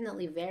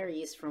definitely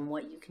varies from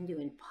what you can do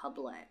in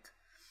public.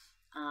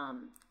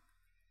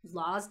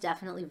 laws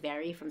definitely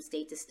vary from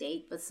state to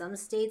state, but some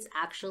states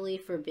actually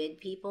forbid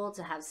people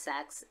to have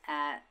sex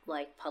at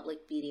like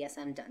public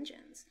BDSM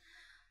dungeons.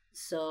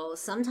 So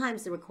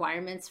sometimes the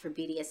requirements for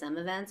BDSM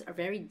events are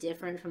very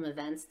different from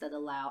events that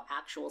allow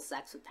actual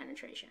sex with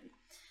penetration.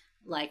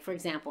 Like, for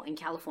example, in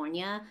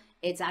California,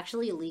 it's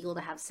actually illegal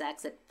to have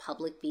sex at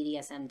public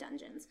BDSM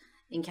dungeons.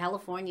 In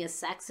California,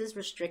 sex is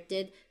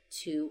restricted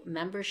to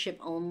membership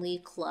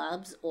only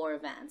clubs or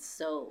events.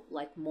 So,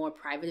 like more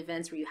private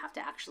events where you have to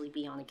actually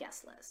be on a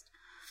guest list.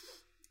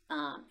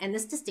 And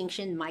this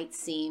distinction might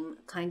seem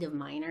kind of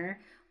minor,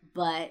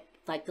 but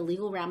like the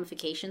legal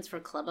ramifications for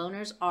club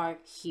owners are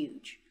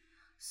huge.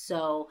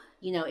 So,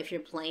 if you're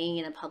playing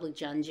in a public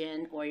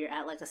dungeon or you're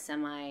at like a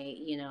semi,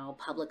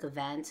 public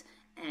event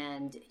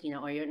and,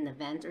 or you're at an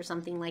event or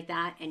something like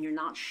that, and you're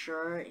not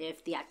sure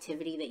if the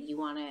activity that you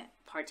want to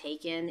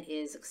partake in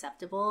is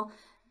acceptable,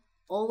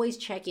 always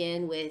check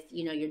in with,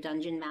 your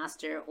dungeon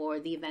master or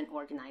the event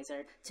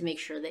organizer to make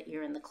sure that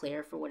you're in the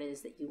clear for what it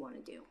is that you want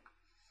to do.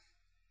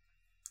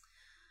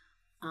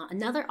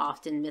 Another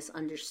often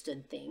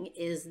misunderstood thing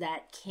is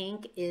that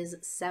kink is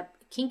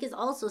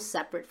also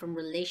separate from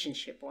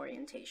relationship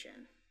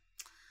orientation.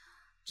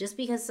 Just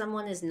because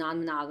someone is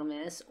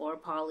non-monogamous or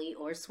poly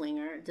or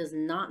swinger does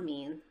not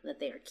mean that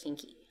they are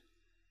kinky.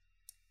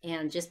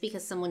 And just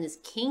because someone is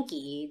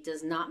kinky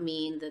does not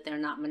mean that they're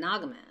not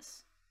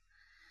monogamous.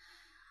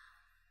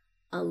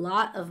 A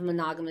lot of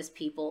monogamous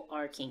people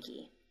are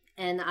kinky,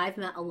 and I've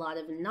met a lot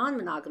of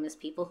non-monogamous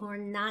people who are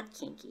not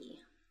kinky.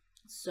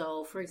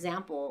 So, for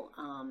example,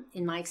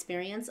 in my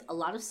experience, a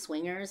lot of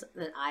swingers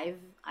that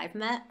I've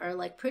met are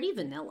like pretty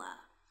vanilla.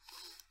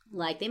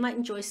 Like they might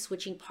enjoy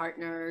switching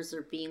partners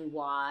or being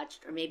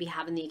watched or maybe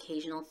having the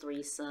occasional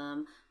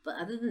threesome. But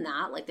other than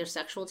that, like their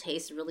sexual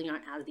tastes really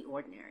aren't out of the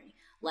ordinary.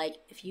 Like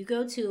if you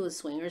go to a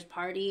swingers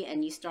party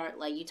and you start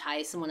like you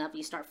tie someone up,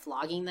 you start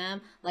flogging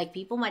them, like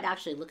people might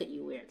actually look at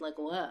you weird. Like,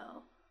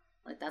 whoa,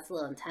 like that's a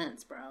little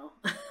intense, bro.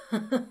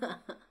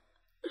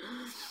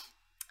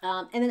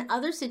 And then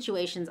other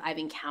situations I've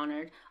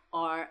encountered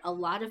are a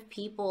lot of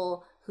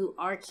people who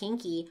are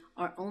kinky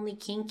are only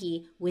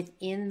kinky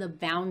within the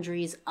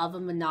boundaries of a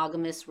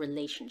monogamous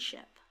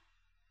relationship.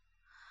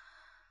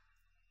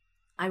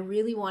 I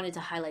really wanted to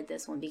highlight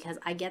this one because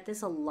I get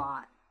this a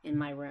lot in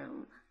my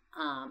room.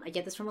 I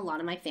get this from a lot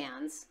of my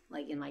fans,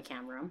 like in my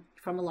cam room,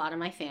 from a lot of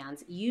my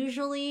fans,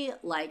 usually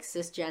like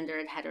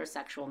cisgendered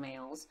heterosexual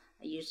males.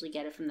 I usually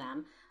get it from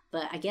them.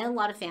 But I get a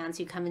lot of fans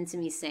who come into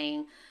me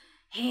saying,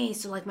 hey,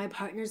 so like my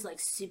partner's like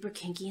super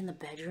kinky in the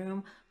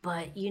bedroom,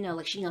 but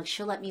like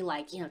she'll let me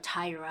like,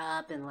 tie her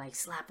up and like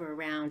slap her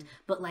around.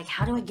 But like,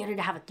 how do I get her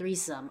to have a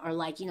threesome or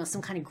like,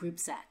 some kind of group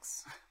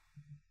sex?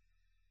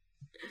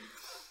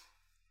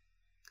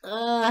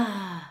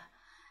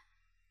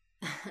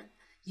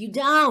 You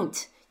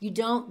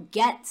don't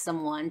get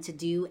someone to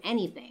do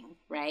anything,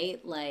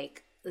 right?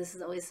 Like this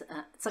is always,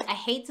 it's like, I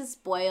hate to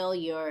spoil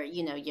your,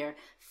 your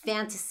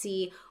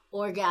fantasy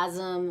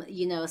orgasm,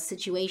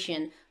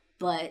 situation.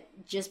 But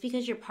just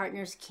because your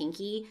partner's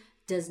kinky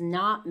does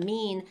not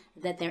mean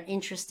that they're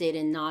interested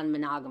in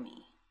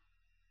non-monogamy.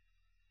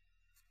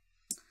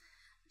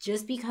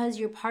 Just because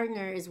your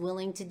partner is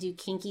willing to do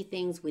kinky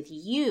things with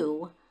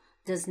you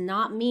does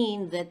not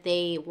mean that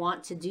they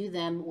want to do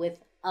them with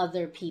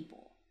other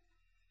people.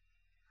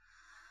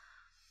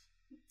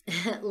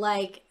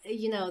 Like,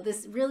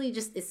 this really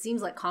just, it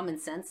seems like common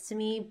sense to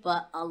me,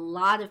 but a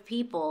lot of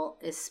people,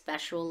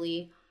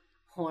 especially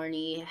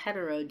horny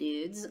hetero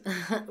dudes,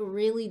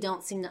 really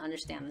don't seem to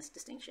understand this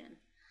distinction.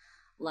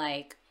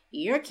 Like,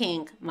 your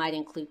kink might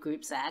include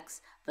group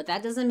sex, but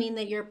that doesn't mean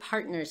that your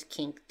partner's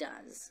kink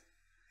does.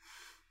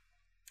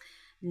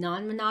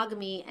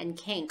 Non-monogamy and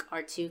kink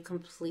are two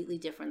completely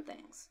different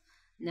things.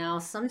 Now,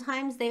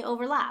 sometimes they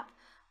overlap,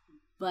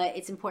 but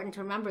it's important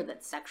to remember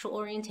that sexual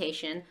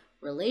orientation,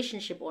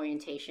 relationship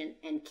orientation,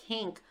 and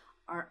kink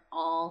are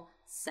all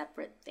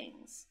separate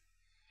things.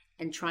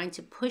 And trying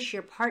to push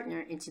your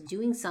partner into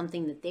doing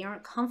something that they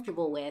aren't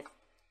comfortable with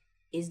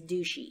is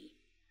douchey.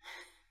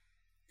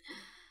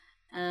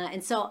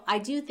 And so I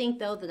do think,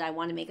 though, that I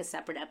want to make a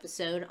separate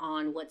episode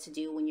on what to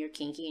do when you're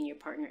kinky and your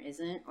partner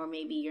isn't, or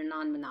maybe you're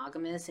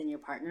non-monogamous and your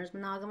partner's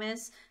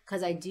monogamous,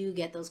 because I do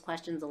get those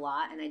questions a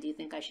lot, and I do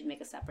think I should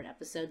make a separate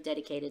episode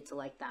dedicated to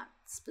like that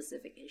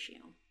specific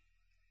issue.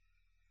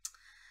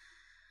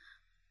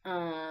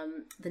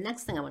 The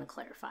next thing I want to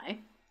clarify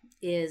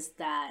is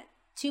that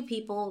two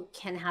people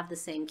can have the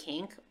same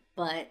kink,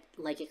 but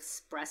like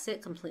express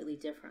it completely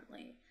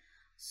differently.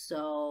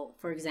 So,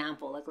 for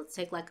example, like let's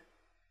take like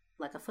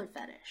a foot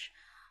fetish.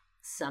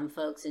 Some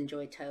folks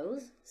enjoy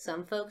toes,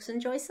 some folks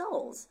enjoy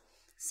soles.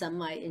 Some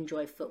might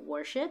enjoy foot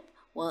worship,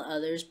 while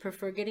others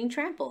prefer getting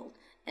trampled.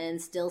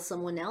 And still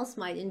someone else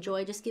might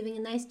enjoy just giving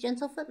a nice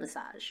gentle foot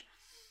massage.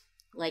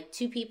 Like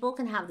two people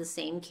can have the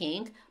same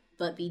kink,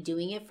 but be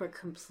doing it for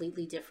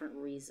completely different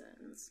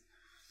reasons.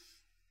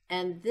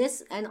 And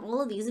all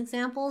of these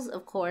examples,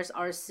 of course,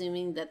 are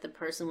assuming that the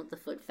person with the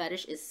foot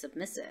fetish is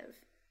submissive.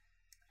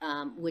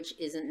 which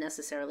isn't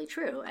necessarily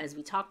true, as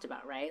we talked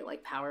about, right?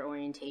 Like power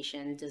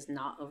orientation does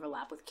not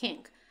overlap with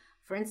kink.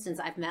 For instance,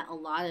 I've met a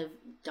lot of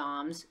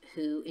doms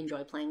who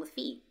enjoy playing with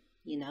feet,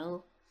 you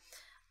know?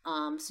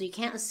 So you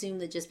can't assume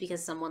that just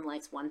because someone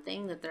likes one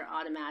thing that they're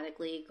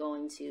automatically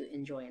going to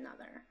enjoy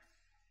another.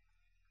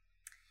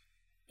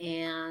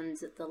 And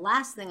the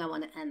last thing I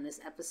want to end this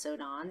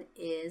episode on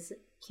is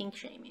kink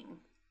shaming.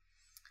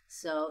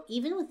 So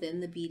even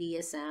within the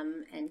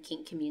BDSM and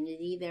kink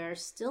community, there are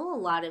still a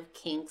lot of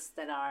kinks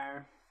that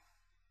are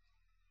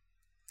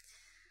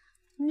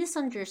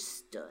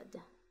misunderstood,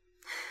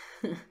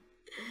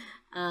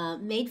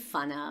 made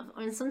fun of,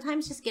 or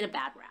sometimes just get a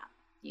bad rap,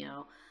 you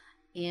know.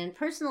 And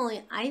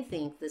personally, I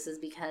think this is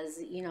because,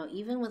 you know,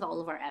 even with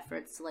all of our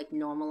efforts to like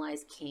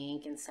normalize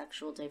kink and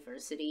sexual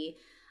diversity,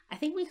 I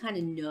think we kind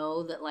of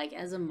know that like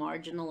as a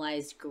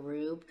marginalized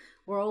group,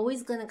 we're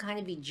always going to kind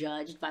of be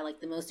judged by like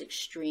the most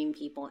extreme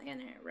people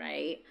in it,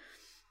 right?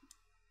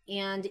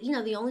 And, you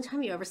know, the only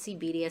time you ever see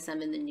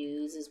BDSM in the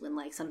news is when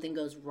like something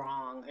goes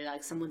wrong or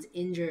like someone's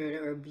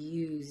injured or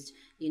abused,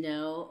 you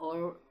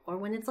know, or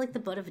when it's like the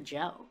butt of a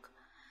joke.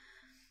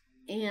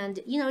 And,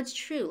 you know, it's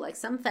true. Like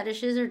some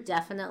fetishes are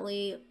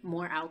definitely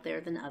more out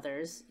there than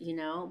others, you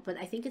know, but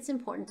I think it's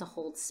important to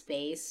hold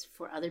space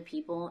for other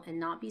people and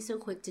not be so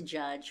quick to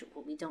judge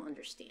what we don't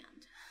understand.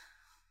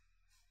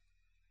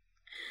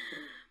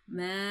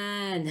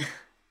 Man,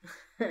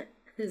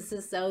 this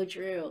is so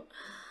true.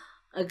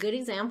 A good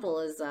example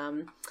is,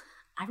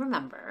 I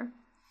remember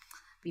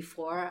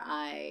before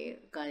I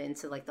got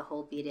into like the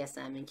whole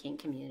BDSM and kink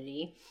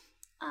community,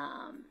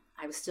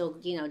 I was still,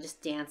 you know,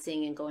 just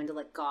dancing and going to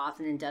like goth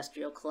and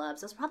industrial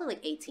clubs. I was probably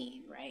like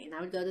 18, right? And I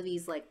would go to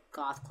these like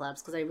goth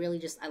clubs because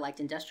I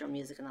liked industrial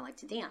music and I liked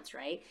to dance,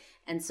 right?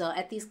 And so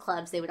at these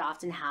clubs, they would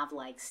often have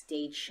like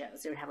stage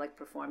shows. They would have like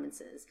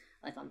performances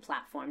like on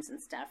platforms and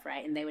stuff,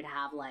 right? And they would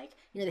have like,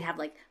 you know, they have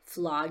like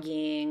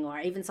flogging, or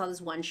I even saw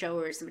this one show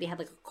where somebody had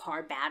like a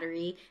car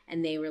battery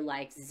and they were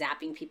like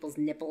zapping people's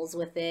nipples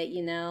with it,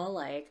 you know,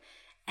 like.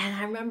 And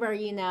I remember,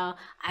 you know,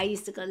 I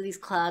used to go to these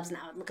clubs and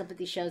I would look up at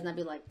these shows and I'd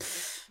be like,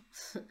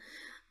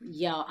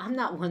 yo, I'm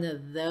not one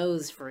of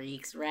those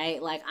freaks,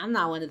 right? Like, I'm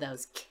not one of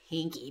those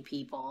kinky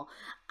people.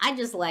 I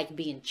just like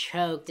being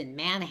choked and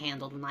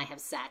manhandled when I have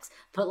sex.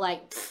 But,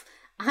 like,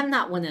 I'm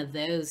not one of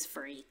those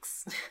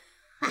freaks.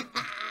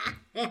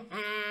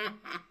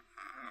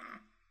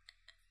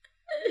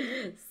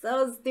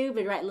 So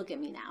stupid, right? Look at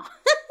me now.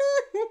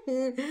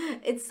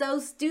 It's so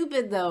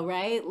stupid, though,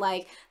 right?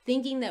 Like,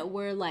 thinking that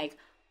we're, like,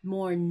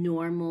 more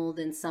normal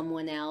than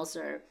someone else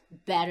or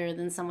better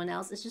than someone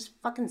else is just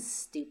fucking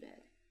stupid.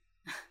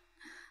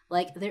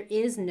 Like, there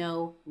is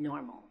no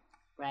normal,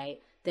 right?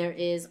 There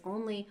is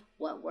only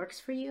what works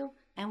for you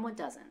and what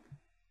doesn't.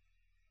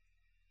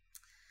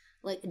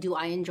 Like, do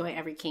I enjoy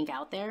every kink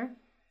out there?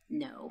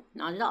 No,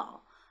 not at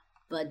all.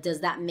 But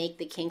does that make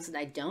the kinks that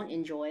I don't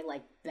enjoy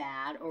like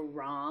bad or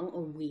wrong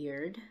or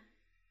weird?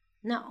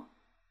 No,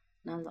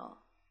 not at all.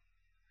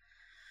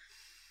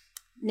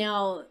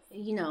 Now,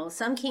 you know,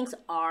 some kinks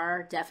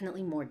are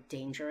definitely more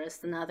dangerous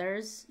than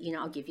others. You know,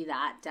 I'll give you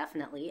that,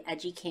 definitely.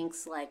 Edgy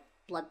kinks like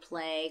blood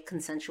play,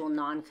 consensual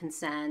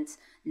non-consent,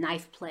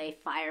 knife play,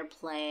 fire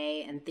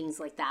play, and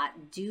things like that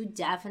do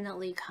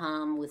definitely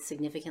come with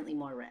significantly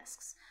more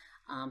risks,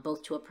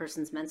 both to a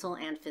person's mental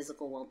and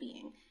physical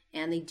well-being.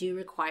 And they do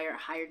require a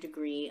higher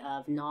degree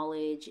of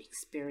knowledge,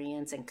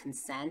 experience, and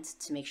consent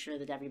to make sure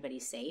that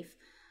everybody's safe.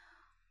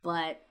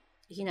 But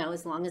you know,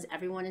 as long as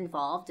everyone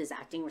involved is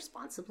acting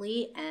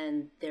responsibly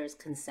and there's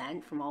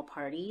consent from all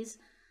parties,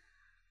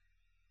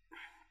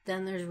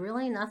 then there's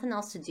really nothing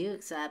else to do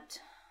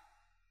except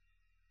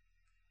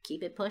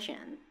keep it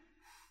pushing.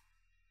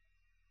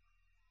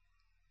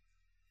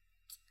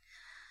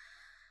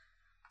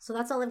 So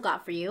that's all I've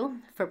got for you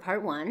for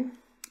part 1.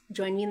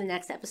 Join me in the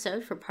next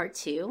episode for part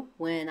 2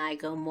 when I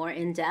go more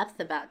in depth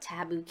about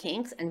taboo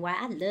kinks and why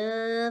I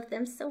love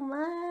them so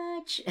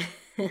much.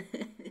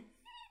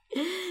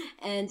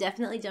 And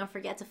definitely don't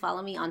forget to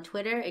follow me on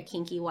Twitter at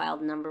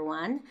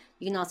KinkyWild1.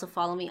 You can also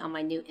follow me on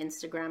my new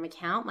Instagram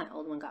account. My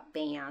old one got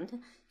banned.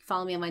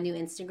 Follow me on my new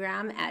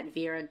Instagram at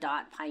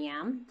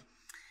vera.payam.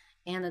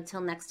 And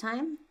until next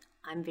time,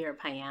 I'm Vera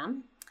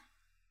Payam.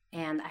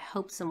 And I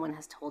hope someone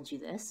has told you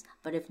this,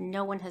 but if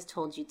no one has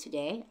told you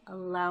today,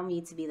 allow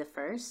me to be the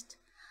first.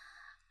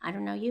 I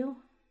don't know you,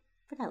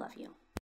 but I love you.